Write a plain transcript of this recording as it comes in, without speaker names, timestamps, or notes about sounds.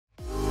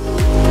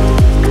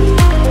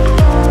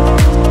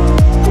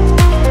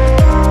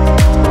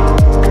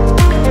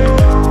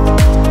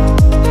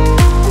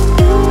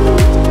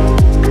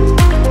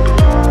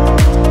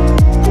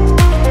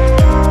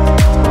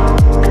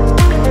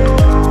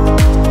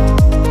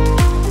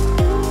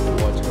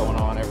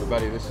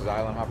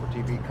Hopper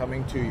TV,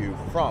 coming to you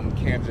from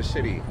Kansas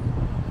City,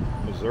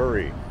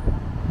 Missouri.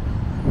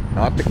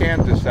 Not the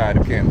Kansas side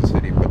of Kansas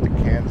City, but the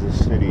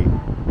Kansas City,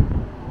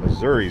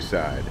 Missouri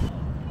side.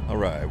 All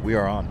right, we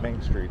are on Main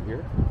Street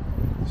here.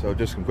 So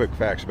just some quick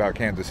facts about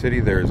Kansas City.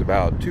 There's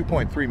about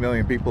 2.3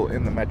 million people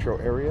in the metro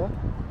area.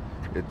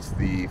 It's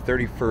the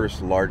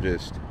 31st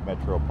largest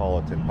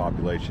metropolitan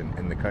population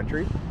in the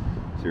country.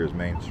 So here's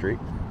Main Street.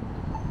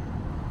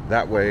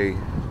 That way,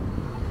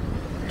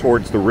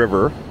 towards the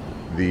river,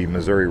 the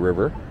Missouri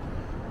River.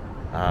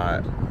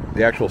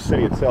 The actual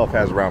city itself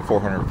has around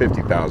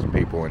 450,000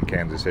 people in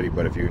Kansas City,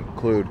 but if you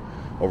include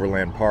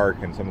Overland Park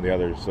and some of the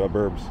other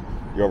suburbs,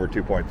 you're over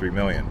 2.3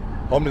 million.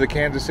 Home to the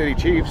Kansas City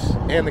Chiefs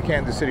and the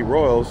Kansas City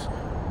Royals.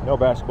 No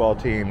basketball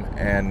team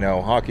and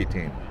no hockey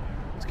team.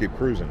 Let's keep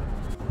cruising.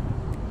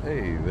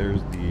 Hey,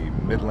 there's the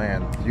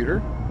Midland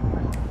Theater.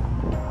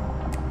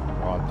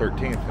 We're on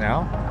 13th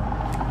now.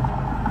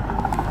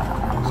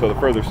 So the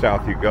further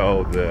south you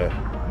go, the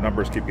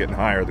numbers keep getting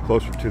higher. The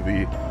closer to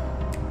the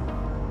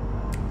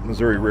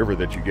Missouri River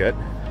that you get,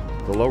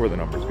 the lower the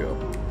numbers go.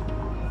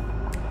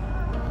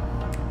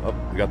 Oh,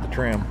 we got the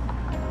tram.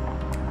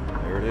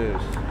 There it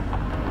is.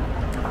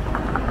 I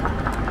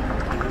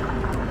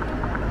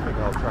think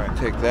I'll try and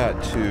take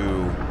that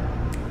to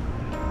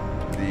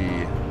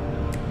the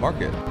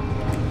market.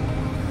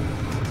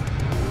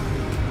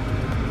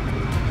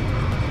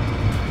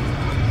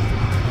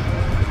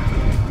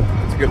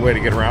 It's a good way to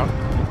get around.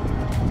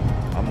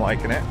 I'm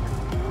liking it.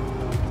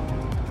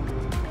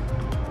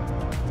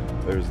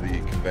 There's the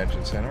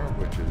convention center,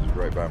 which is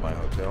right by my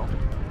hotel.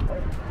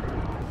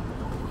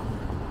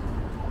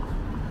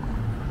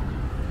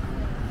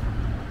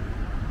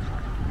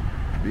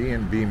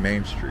 B&B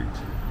Main Street.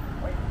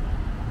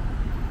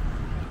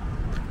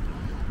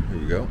 There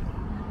you go.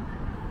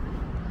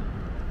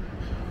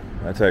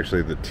 That's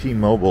actually the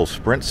T-Mobile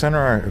Sprint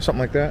Center or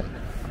something like that.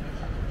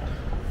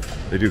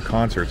 They do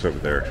concerts over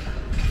there.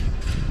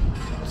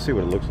 Let's see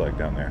what it looks like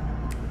down there.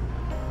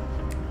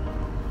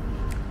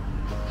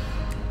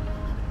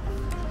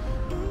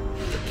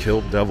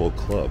 Kill Devil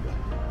Club.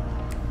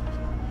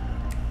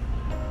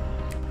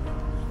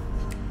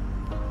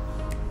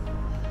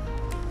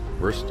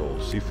 Bristol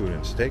Seafood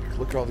and Steak.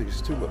 Look at all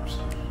these tulips.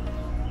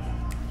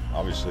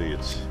 Obviously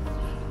it's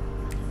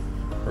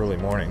early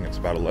morning, it's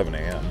about 11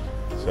 a.m.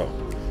 So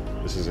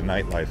this is a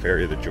nightlife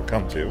area that you'll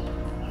come to,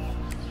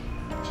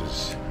 which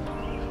is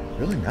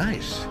really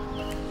nice.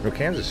 You know,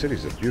 Kansas City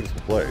is a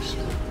beautiful place.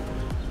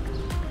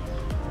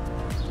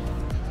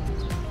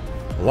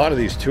 A lot of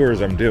these tours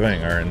I'm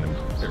doing are in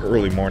the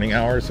early morning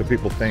hours, so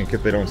people think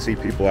if they don't see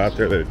people out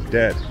there that it's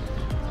dead.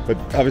 But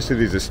obviously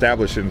these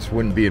establishments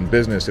wouldn't be in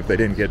business if they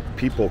didn't get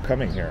people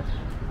coming here.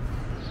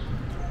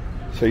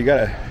 So you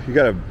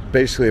gotta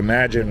basically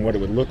imagine what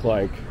it would look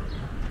like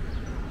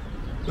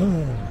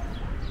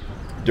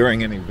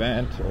during an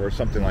event or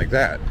something like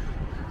that,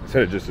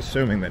 instead of just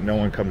assuming that no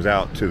one comes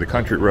out to the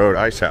Country Road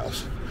Ice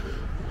House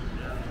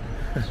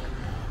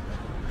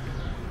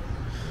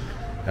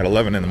at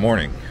 11 in the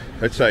morning.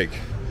 It's like,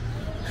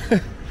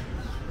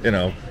 you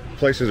know,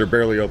 places are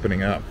barely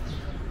opening up.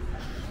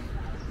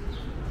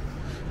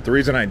 The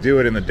reason I do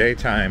it in the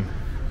daytime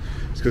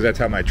is because that's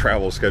how my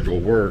travel schedule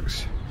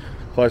works.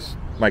 Plus,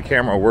 my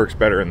camera works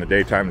better in the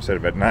daytime instead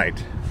of at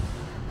night.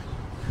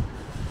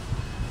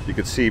 You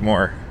can see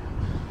more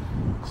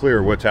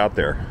clear what's out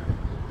there.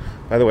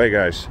 By the way,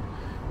 guys,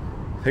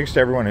 thanks to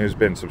everyone who's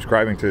been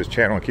subscribing to this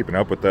channel and keeping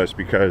up with us,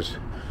 because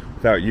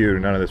without you,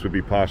 none of this would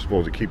be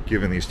possible to keep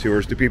giving these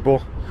tours to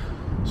people.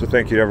 So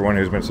thank you to everyone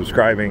who's been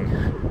subscribing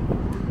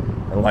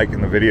and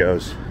liking the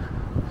videos.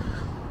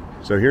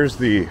 So here's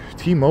the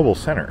T-Mobile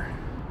Center.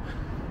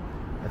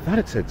 I thought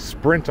it said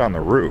Sprint on the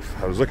roof.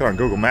 I was looking on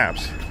Google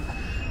Maps.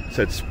 It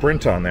said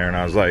Sprint on there and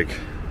I was like,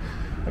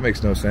 that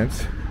makes no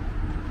sense.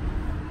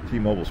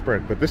 T-Mobile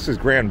Sprint. But this is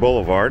Grand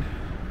Boulevard.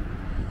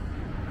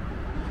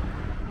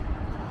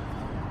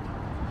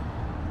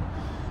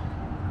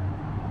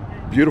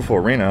 Beautiful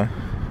arena.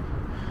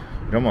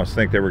 You'd almost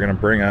think they were going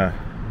to bring a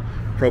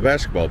pro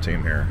basketball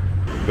team here,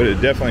 but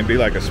it'd definitely be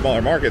like a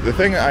smaller market. The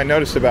thing I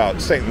noticed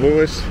about St.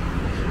 Louis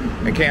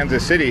and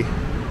Kansas City,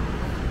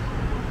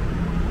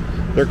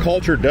 their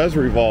culture does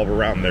revolve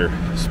around their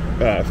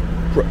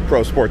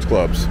pro sports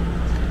clubs.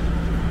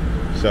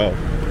 So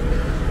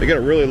they get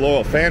a really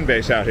loyal fan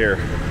base out here.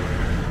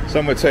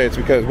 Some would say it's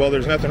because, well,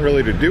 there's nothing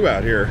really to do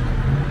out here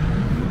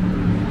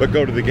but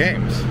go to the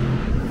games.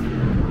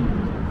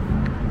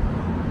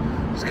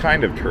 It's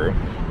kind of true,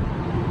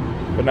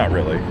 but not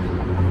really.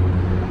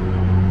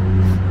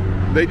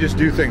 They just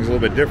do things a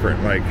little bit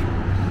different. Like,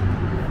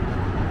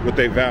 what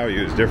they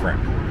value is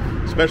different,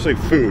 especially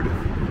food.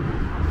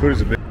 Food is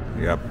a big.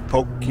 You got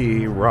poke,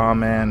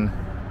 ramen.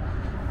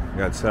 You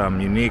got some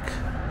unique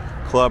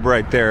club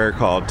right there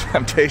called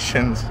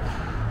Temptations,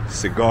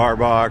 cigar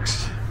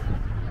box.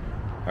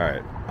 All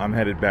right, I'm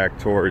headed back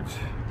towards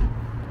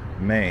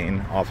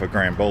Maine off of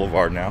Grand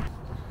Boulevard now.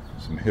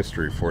 Some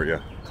history for you.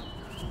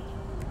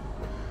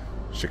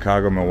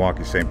 Chicago,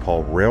 Milwaukee, St.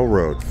 Paul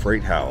Railroad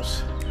Freight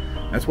House.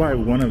 That's why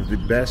one of the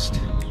best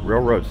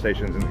railroad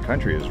stations in the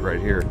country is right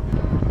here.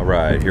 All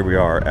right, here we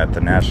are at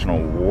the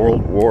National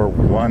World War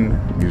I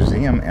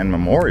Museum and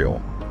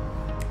Memorial,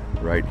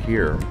 right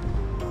here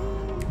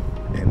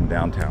in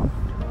downtown.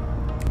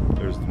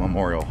 There's the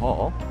Memorial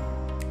Hall.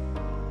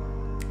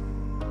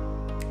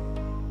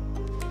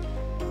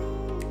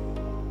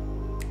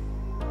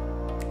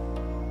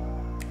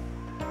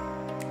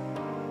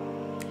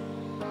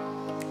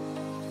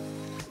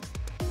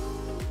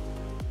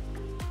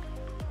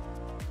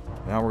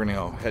 Now we're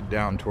gonna head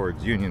down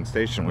towards Union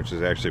Station, which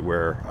is actually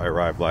where I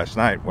arrived last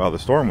night while the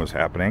storm was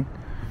happening.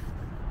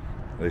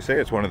 They say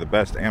it's one of the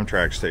best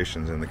Amtrak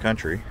stations in the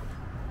country.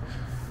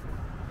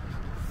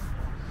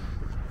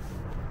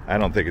 I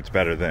don't think it's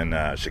better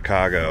than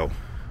Chicago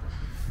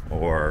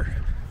or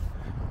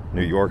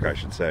New York, I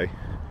should say.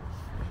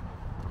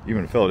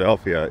 Even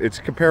Philadelphia. It's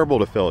comparable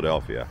to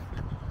Philadelphia.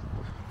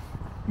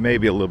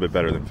 Maybe a little bit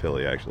better than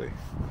Philly, actually.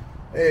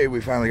 Hey,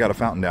 we finally got a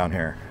fountain down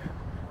here.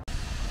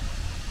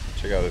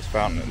 Check out this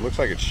fountain. It looks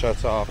like it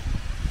shuts off,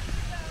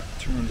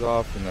 turns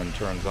off, and then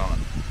turns on.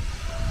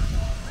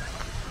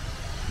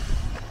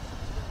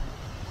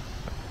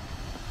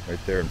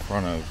 Right there in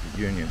front of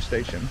Union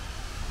Station.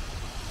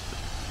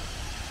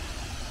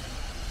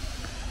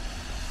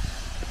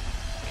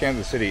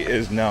 Kansas City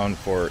is known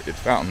for its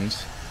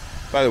fountains.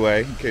 By the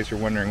way, in case you're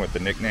wondering what the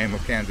nickname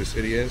of Kansas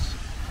City is,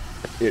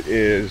 it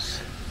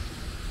is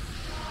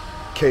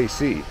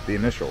KC, the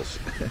initials.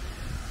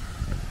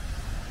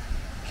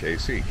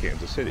 KC,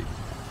 Kansas City.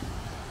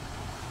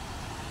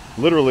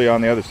 Literally on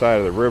the other side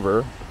of the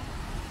river,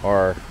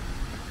 or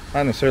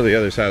not necessarily the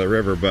other side of the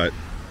river, but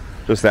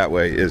just that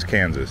way is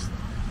Kansas.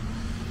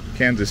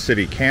 Kansas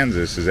City,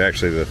 Kansas is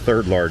actually the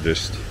third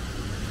largest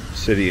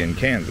city in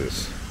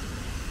Kansas.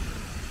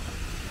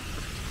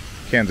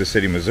 Kansas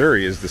City,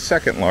 Missouri is the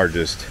second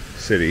largest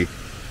city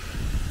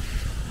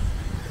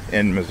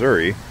in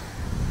Missouri,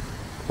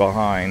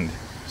 behind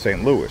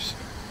St. Louis.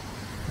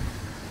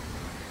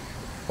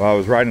 While I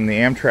was riding the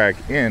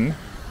Amtrak in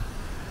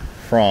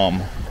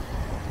from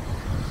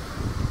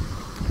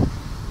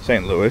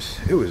St. Louis,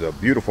 it was a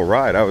beautiful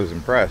ride. I was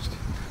impressed,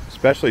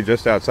 especially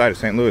just outside of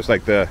St. Louis.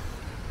 Like the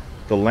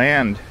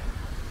land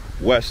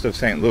west of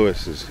St.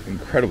 Louis is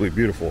incredibly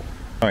beautiful.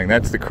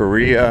 That's the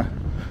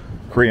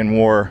Korean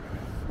War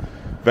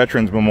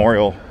Veterans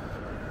Memorial.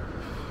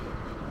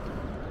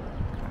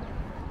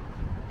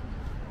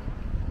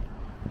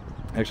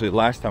 Actually,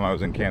 last time I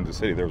was in Kansas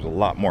City, there was a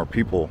lot more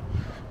people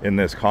in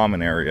this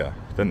common area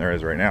than there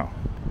is right now.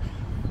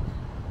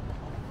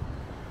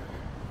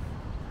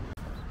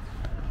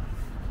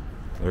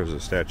 There's a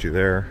statue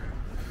there.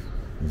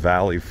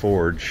 Valley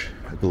Forge.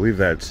 I believe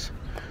that's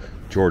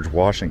George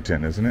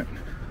Washington, isn't it?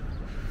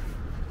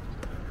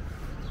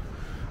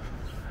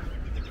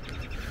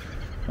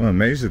 I'm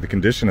amazed at the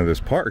condition of this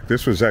park.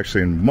 This was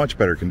actually in much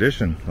better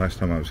condition last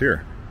time I was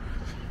here.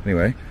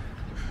 Anyway,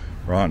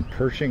 we're on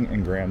Pershing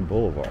and Grand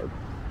Boulevard.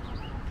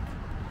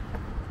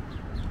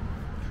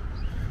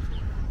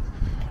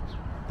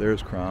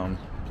 There's Crown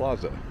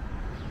Plaza.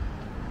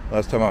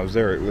 Last time I was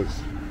there, it was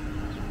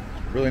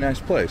a really nice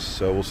place,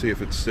 so we'll see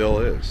if it still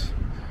is.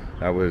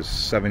 That was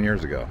 7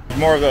 years ago.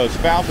 More of those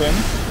fountains.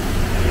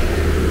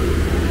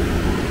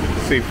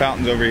 See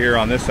fountains over here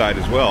on this side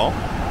as well.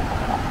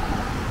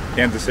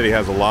 Kansas City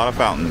has a lot of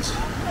fountains.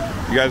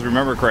 If you guys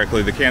remember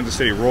correctly, the Kansas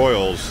City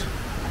Royals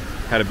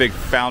had a big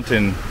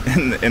fountain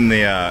in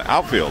the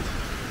outfield.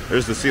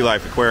 There's the Sea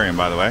Life Aquarium,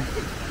 by the way.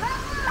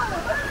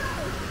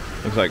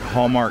 Looks like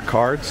Hallmark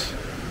cards.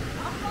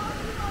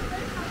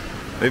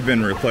 They've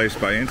been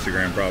replaced by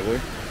Instagram, probably.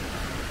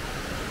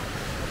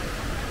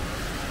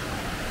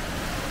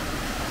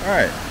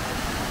 Alright,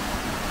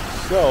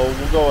 so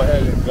we'll go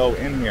ahead and go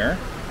in here.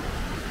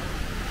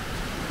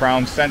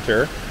 Crown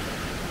Center.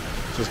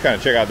 Just kind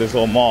of check out this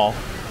little mall.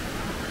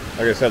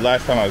 Like I said,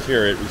 last time I was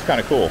here, it was kind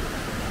of cool.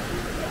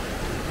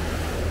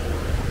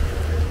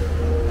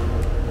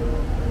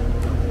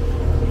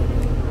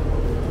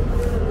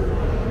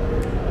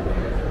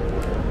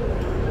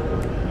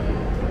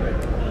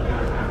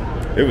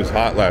 It was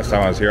hot last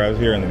time I was here. I was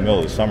here in the middle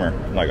of the summer,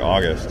 like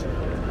August.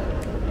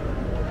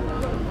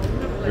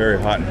 Very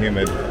hot and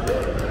humid.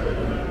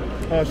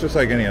 Well, it's just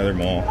like any other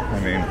mall. I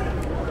mean,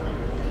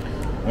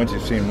 once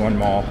you've seen one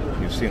mall,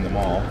 you've seen them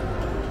all.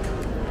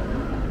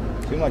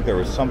 Seemed like there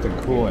was something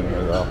cool in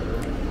here, though.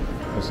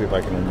 Let's see if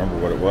I can remember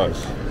what it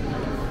was.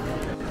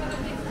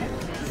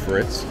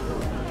 Fritz?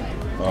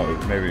 Oh,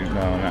 maybe,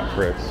 no, not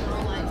Fritz.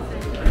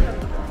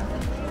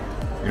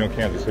 You know,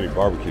 Kansas City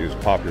barbecue is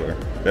popular.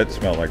 That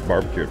smelled like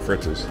barbecue at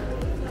Fritz's.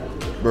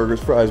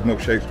 Burgers, fries,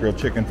 milkshakes, grilled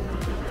chicken.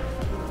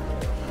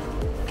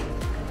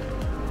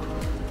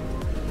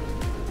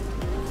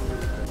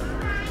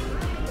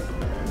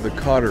 The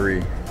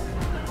Cottery,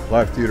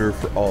 live theater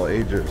for all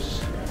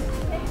ages.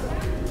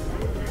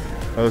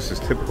 Oh, this is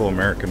typical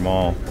American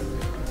mall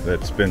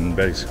that's been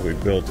basically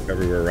built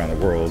everywhere around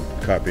the world,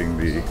 copying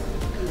the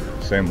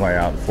same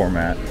layout and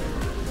format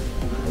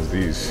as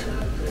these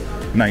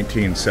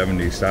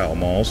 1970 style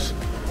malls.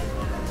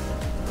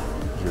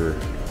 These were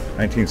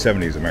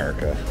 1970s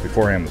America,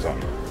 before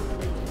Amazon.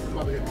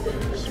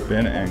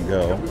 Spin and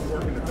go.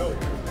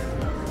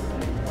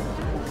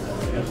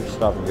 Let's just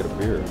stop and get a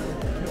beer.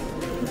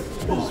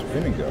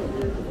 Spin and go.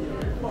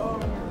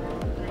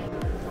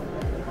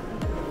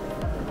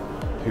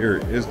 Here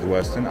is the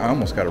Westin. I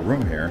almost got a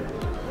room here.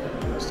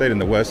 Stayed in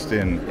the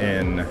Westin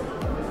in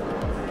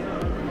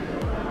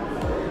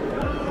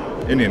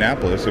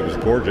Indianapolis. It was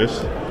gorgeous.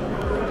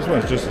 This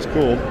one's just as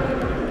cool.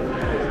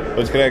 But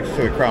it's connected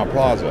to the Crown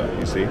Plaza,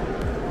 you see.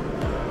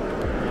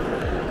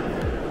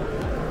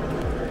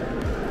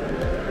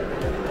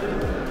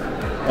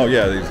 Oh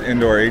yeah, these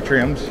indoor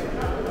atriums.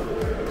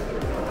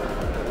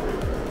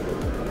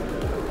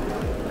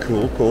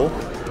 Cool, cool.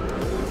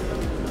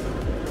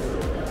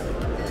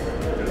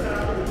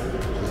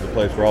 This is the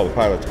place where all the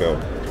pilots go.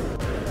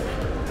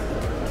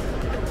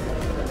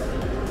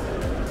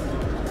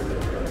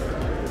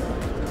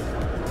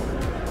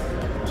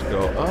 Just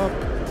go up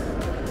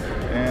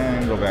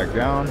and go back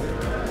down.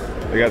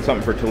 They got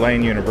something for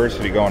Tulane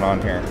University going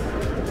on here.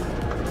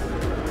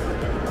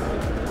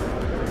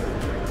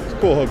 It's a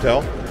cool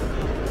hotel.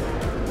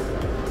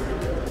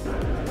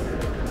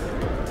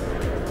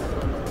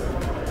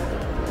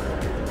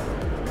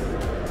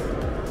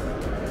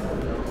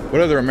 What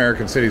other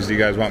American cities do you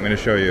guys want me to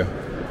show you? I'm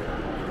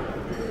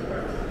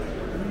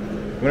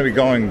going to be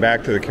going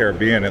back to the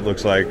Caribbean. It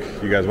looks like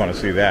you guys want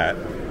to see that.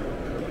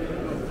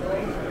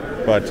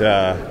 But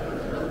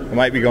I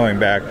might be going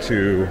back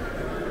to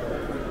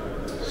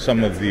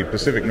some of the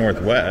Pacific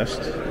Northwest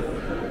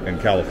in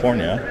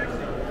California.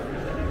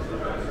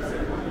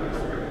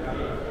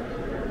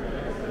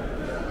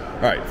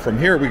 All right, from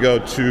here we go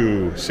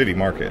to City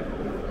Market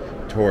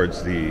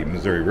towards the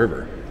Missouri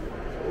River.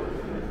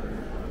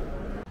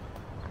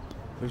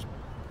 There's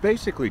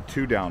basically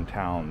two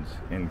downtowns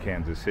in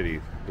Kansas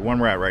City. The one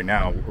we're at right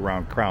now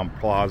around Crown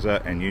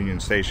Plaza and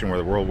Union Station, where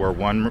the World War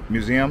I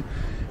Museum,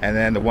 and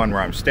then the one where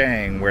I'm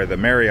staying where the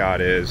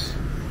Marriott is,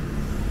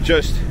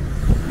 just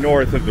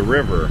north of the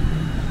river.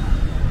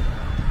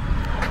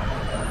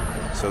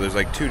 So there's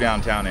like two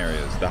downtown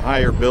areas. The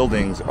higher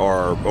buildings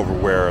are over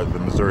where the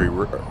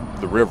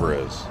the river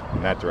is,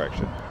 in that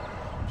direction,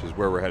 which is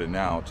where we're headed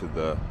now, to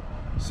the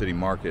City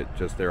Market,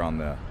 just there on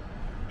the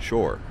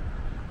shore.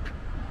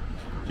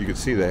 You can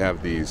see they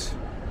have these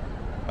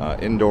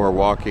indoor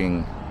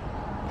walking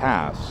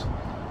paths,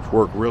 which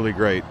work really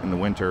great in the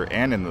winter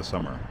and in the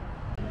summer.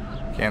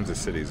 Kansas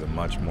City is a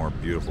much more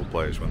beautiful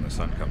place when the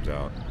sun comes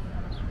out.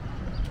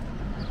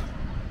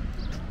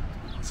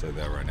 I'll say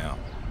that right now,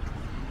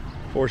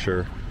 for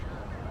sure.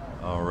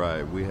 All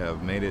right, we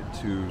have made it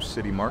to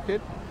City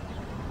Market.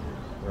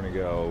 We're gonna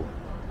go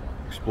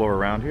explore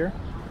around here.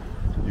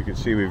 You can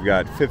see we've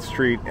got 5th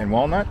Street and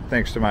Walnut,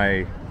 thanks to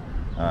my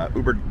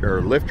Uber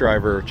or Lyft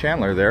driver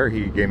Chandler there.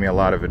 He gave me a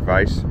lot of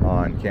advice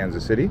on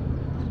Kansas City.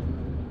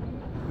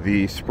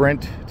 The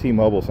Sprint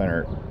T-Mobile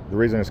Center, the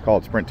reason it's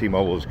called Sprint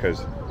T-Mobile is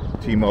because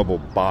T-Mobile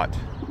bought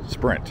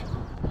Sprint.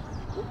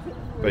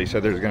 But he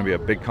said there's going to be a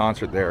big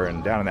concert there,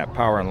 and down in that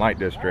Power and Light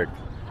district,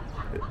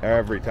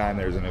 every time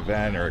there's an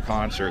event or a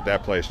concert,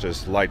 that place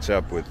just lights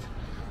up with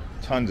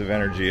tons of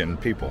energy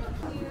and people.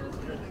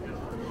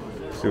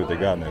 Let's see what they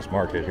got in this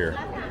market here.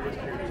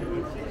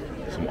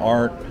 Some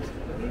art.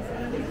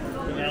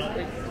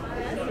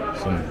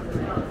 Some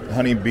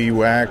honeybee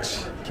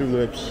wax,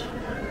 tulips.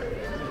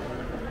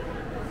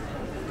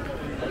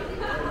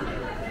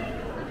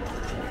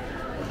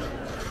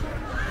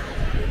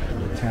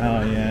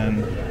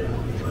 Italian.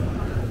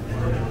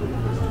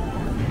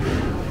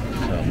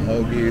 Some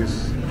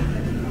hoagies.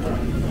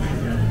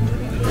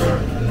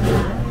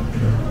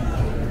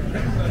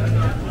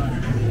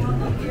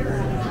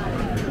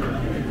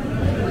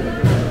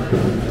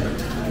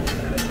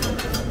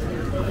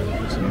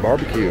 Some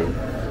barbecue.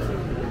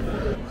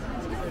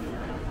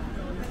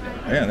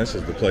 Man, this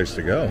is the place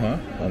to go, huh?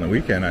 On the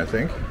weekend, I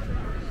think.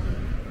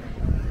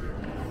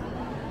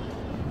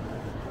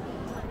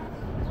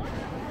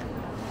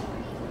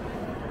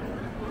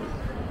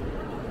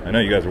 I know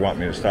you guys are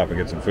wanting me to stop and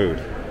get some food.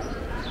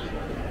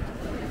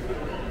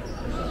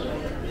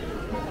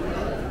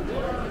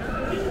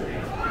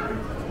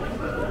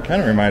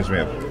 Kind of reminds me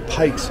of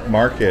Pike's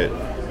Market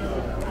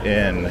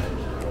in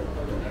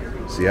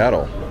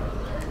Seattle.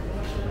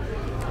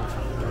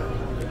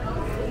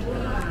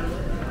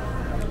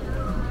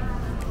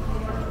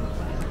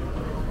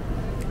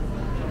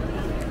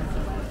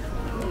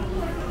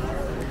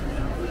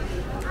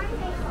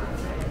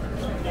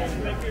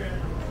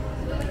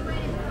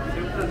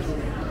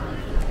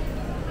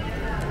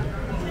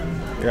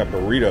 We got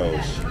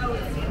burritos.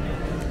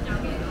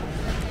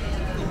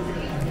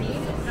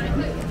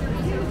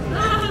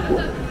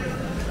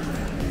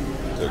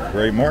 It's a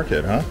great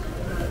market, huh?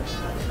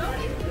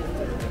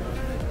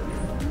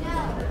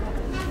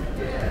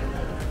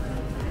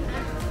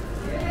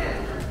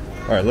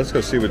 All right, let's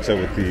go see what's up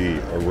with the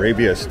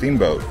Arabia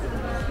steamboat.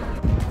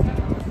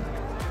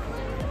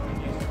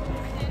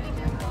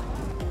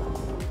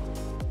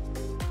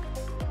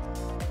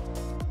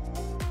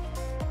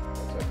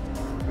 That's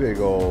a big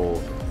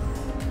old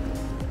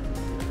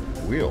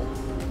wheel.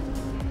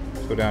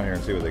 go down here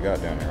and see what they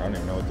got down here. I don't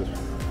even know what this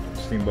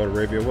Steamboat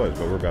Arabia was,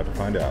 but we're about to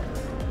find out.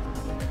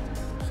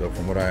 So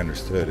from what I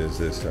understood is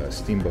this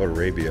Steamboat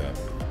Arabia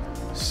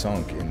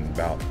sunk in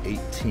about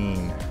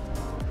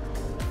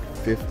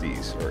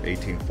 1850s or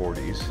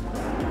 1840s.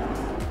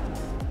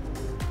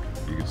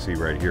 You can see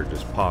right here,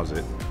 just pause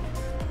it.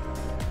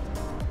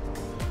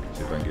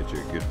 See if I can get you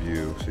a good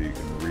view so you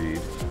can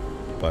read.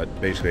 But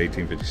basically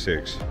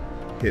 1856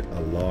 hit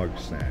a log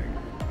snag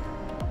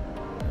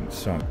and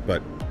sunk.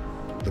 But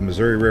the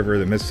Missouri River,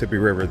 the Mississippi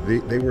River,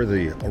 they were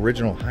the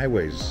original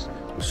highways,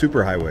 the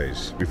super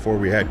highways before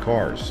we had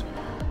cars.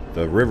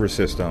 The river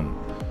system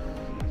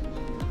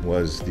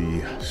was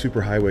the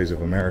super highways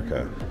of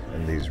America,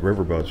 and these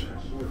riverboats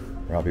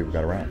were how people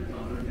got around.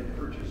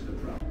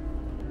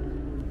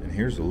 And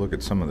here's a look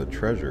at some of the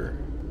treasure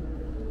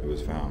that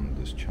was found.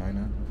 This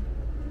china.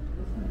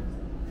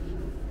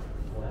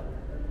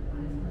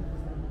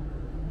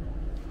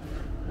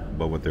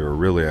 But what they were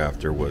really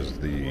after was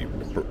the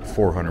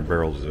 400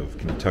 barrels of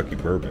Kentucky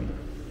bourbon.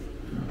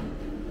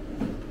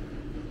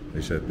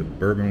 They said the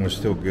bourbon was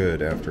still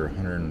good after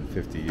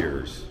 150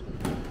 years.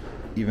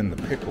 Even the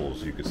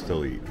pickles you could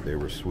still eat. They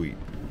were sweet.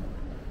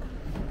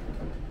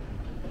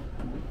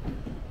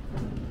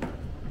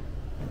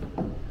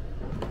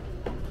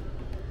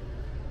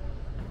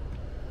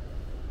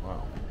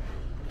 Wow.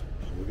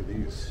 So look at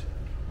these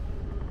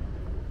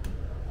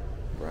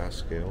brass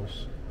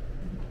scales.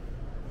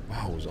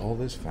 Wow, was all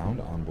this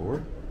found on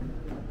board?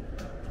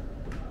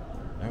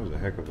 That was a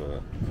heck of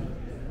a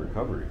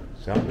recovery,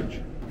 salvage.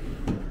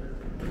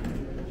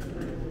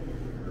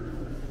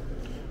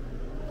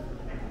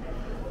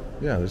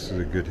 Yeah, this is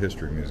a good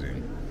history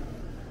museum.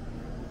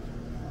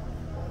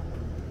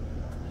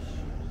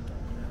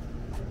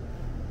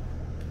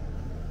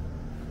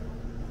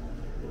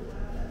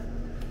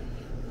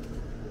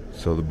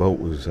 So the boat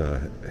was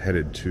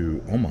headed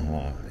to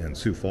Omaha and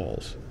Sioux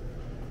Falls.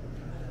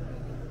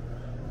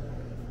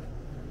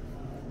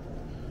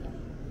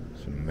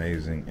 It's an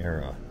amazing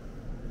era.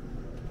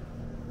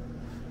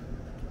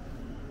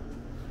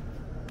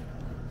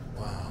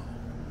 Wow.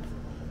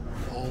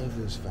 All of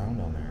this found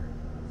on there.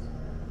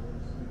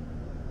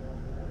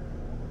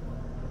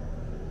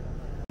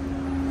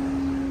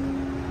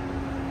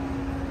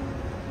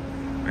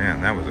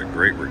 Man, that was a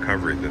great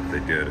recovery that they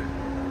did.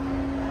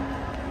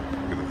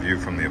 Look at the view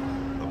from the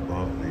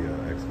above the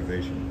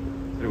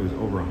excavation. It was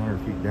over 100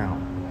 feet down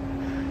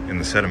in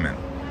the sediment,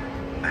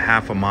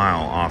 half a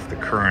mile off the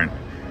current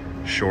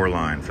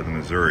shoreline for the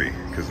Missouri,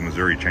 because the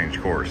Missouri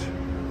changed course.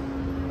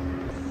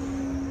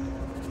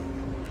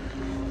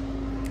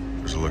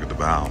 There's a look at the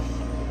bow.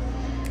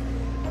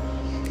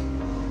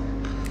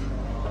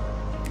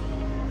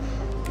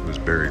 It was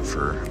buried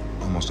for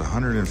almost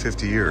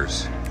 150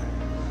 years.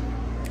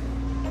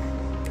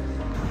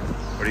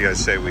 What do you guys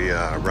say we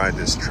ride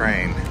this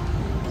train?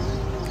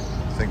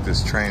 I think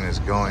this train is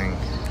going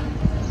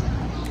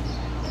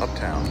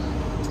uptown.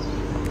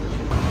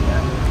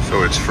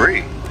 So it's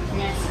free.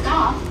 Next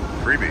stop,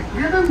 Freebie.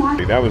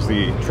 Rivermore. That was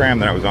the tram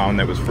that I was on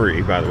that was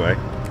free, by the way.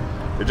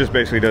 It just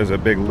basically does a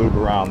big loop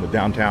around the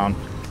downtown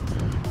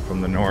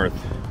from the north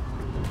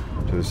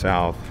to the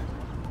south.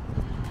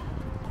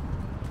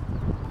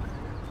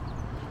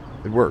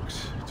 It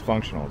works. It's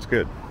functional. It's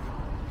good.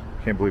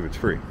 Can't believe it's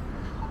free.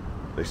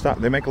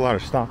 They make a lot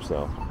of stops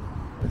though.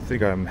 I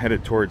think I'm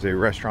headed towards a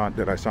restaurant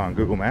that I saw on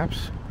Google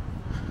Maps.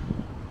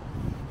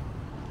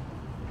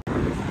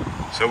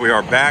 So we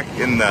are back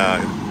in the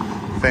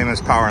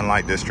famous Power and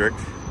Light District.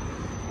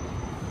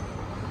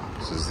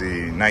 This is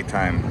the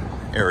nighttime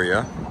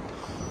area.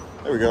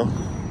 There we go.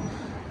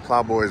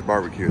 Plowboys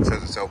barbecue. It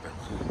says it's open.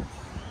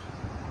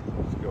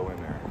 Let's go in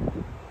there.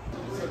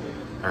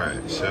 All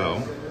right,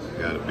 so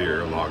we got a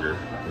beer, a lager.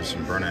 There's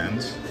some burnt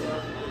ends.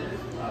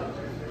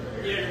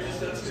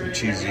 Some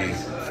cheesy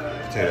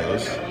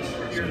potatoes,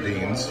 some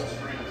beans,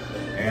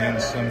 and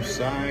some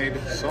side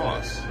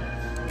sauce.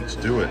 Let's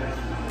do it.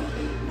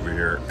 Over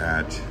here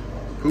at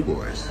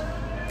Boulevard. I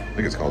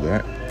think it's called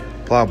that.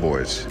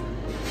 Plowboys.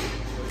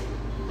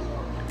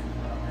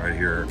 Right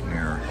here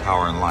near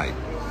Power and Light.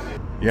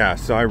 Yeah,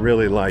 so I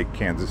really like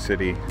Kansas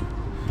City.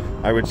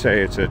 I would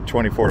say it's a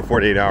 24 to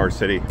 48 hour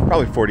city.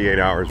 Probably 48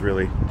 hours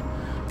really.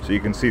 So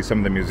you can see some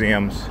of the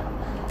museums.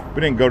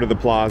 We didn't go to the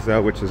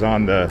plaza, which is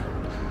on the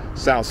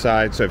south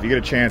side, so if you get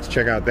a chance,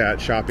 check out that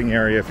shopping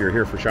area if you're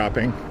here for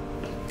shopping.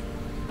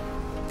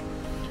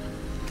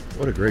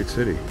 What a great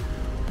city.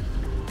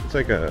 It's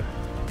like a,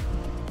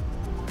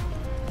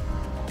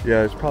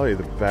 yeah, it's probably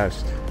the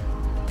best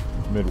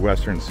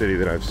Midwestern city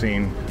that I've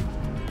seen.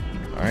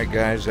 All right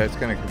guys, that's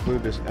going to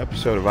conclude this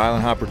episode of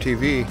Island Hopper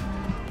TV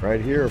right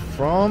here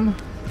from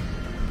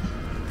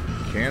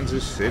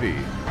Kansas City.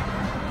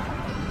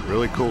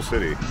 Really cool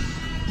city.